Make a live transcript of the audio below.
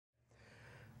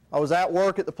I was at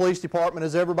work at the police department.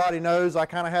 As everybody knows, I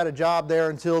kind of had a job there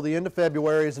until the end of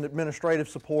February as an administrative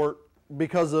support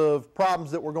because of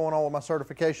problems that were going on with my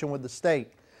certification with the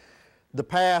state. The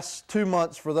past 2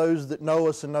 months, for those that know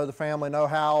us and know the family, know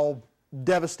how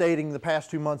devastating the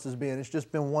past 2 months has been. It's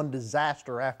just been one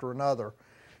disaster after another.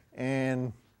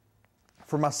 And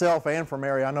for myself and for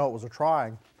Mary, I know it was a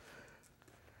trying.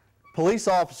 Police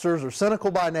officers are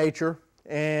cynical by nature,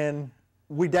 and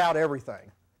we doubt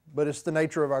everything, but it's the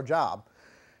nature of our job.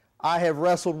 I have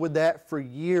wrestled with that for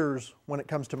years when it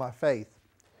comes to my faith.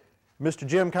 Mr.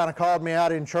 Jim kind of called me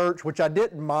out in church, which I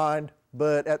didn't mind,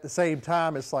 but at the same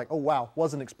time, it's like, oh wow,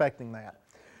 wasn't expecting that.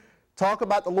 Talk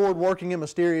about the Lord working in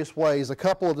mysterious ways. A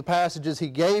couple of the passages he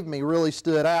gave me really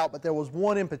stood out, but there was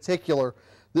one in particular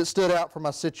that stood out for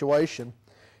my situation.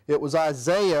 It was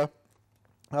Isaiah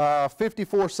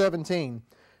 54:17.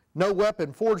 No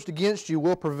weapon forged against you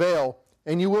will prevail,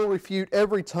 and you will refute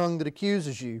every tongue that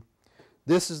accuses you.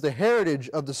 This is the heritage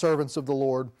of the servants of the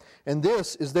Lord, and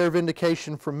this is their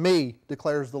vindication from me,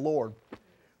 declares the Lord.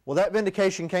 Well, that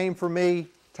vindication came from me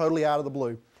totally out of the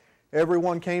blue.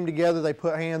 Everyone came together, they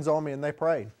put hands on me, and they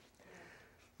prayed.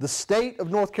 The state of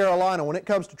North Carolina, when it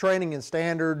comes to training and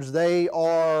standards, they're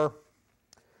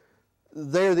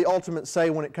the ultimate say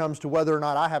when it comes to whether or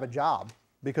not I have a job,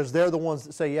 because they're the ones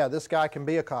that say, yeah, this guy can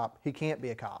be a cop, he can't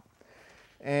be a cop.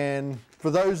 And for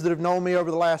those that have known me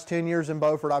over the last 10 years in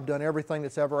Beaufort, I've done everything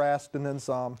that's ever asked and then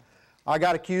some. I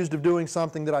got accused of doing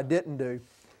something that I didn't do.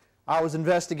 I was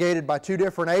investigated by 2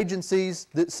 different agencies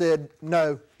that said,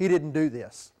 no, he didn't do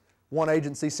this. One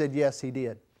agency said, yes, he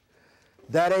did.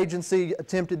 That agency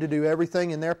attempted to do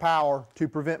everything in their power to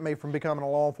prevent me from becoming a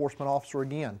law enforcement officer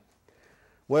again.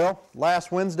 Well,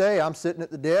 last Wednesday, I'm sitting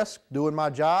at the desk doing my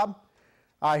job.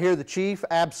 I hear the chief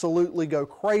absolutely go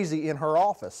crazy in her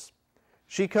office.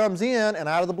 She comes in, and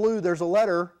out of the blue, there's a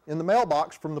letter in the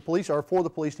mailbox from the police, or for the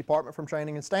police department, from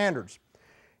Training and Standards.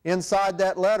 Inside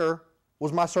that letter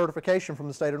was my certification from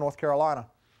the state of North Carolina.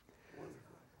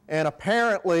 And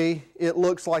apparently, it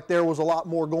looks like there was a lot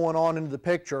more going on into the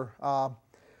picture.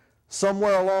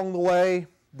 Somewhere along the way,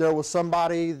 there was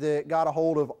somebody that got a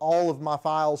hold of all of my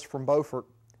files from Beaufort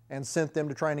and sent them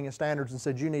to Training and Standards and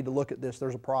said, you need to look at this,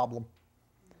 there's a problem.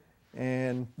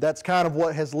 And that's kind of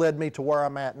what has led me to where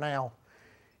I'm at now.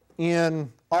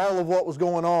 In all of what was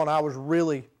going on, I was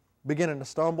really beginning to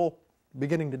stumble,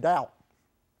 beginning to doubt.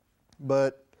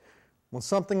 But when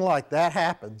something like that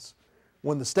happens,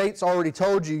 when the state's already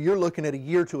told you you're looking at a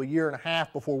year to a year and a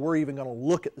half before we're even going to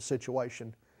look at the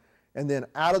situation, and then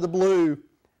out of the blue,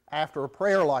 after a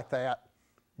prayer like that,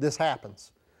 this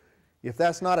happens. If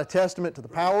that's not a testament to the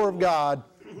power of God,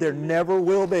 there never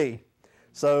will be.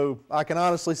 So I can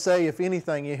honestly say, if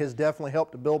anything, it has definitely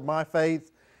helped to build my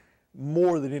faith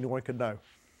more than anyone could know.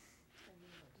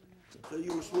 So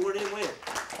you were sworn in when?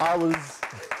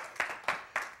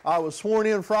 I was sworn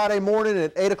in Friday morning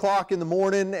at 8 o'clock in the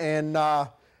morning, and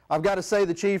I've got to say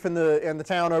the chief and the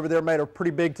town over there made a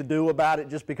pretty big to-do about it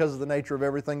just because of the nature of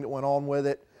everything that went on with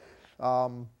it.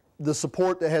 The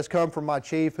support that has come from my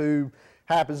chief, who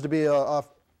happens to be a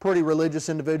pretty religious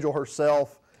individual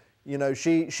herself, you know,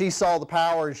 she saw the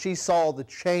power and she saw the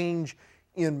change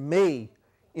in me,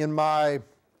 in my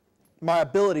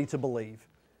ability to believe.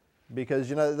 Because,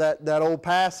 you know, that old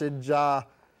passage,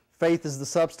 faith is the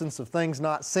substance of things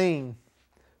not seen.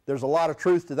 There's a lot of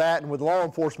truth to that, and with law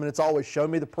enforcement, it's always show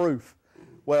me the proof.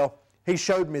 Well, he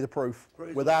showed me the proof,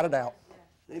 without a doubt.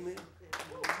 Amen.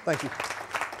 Thank you.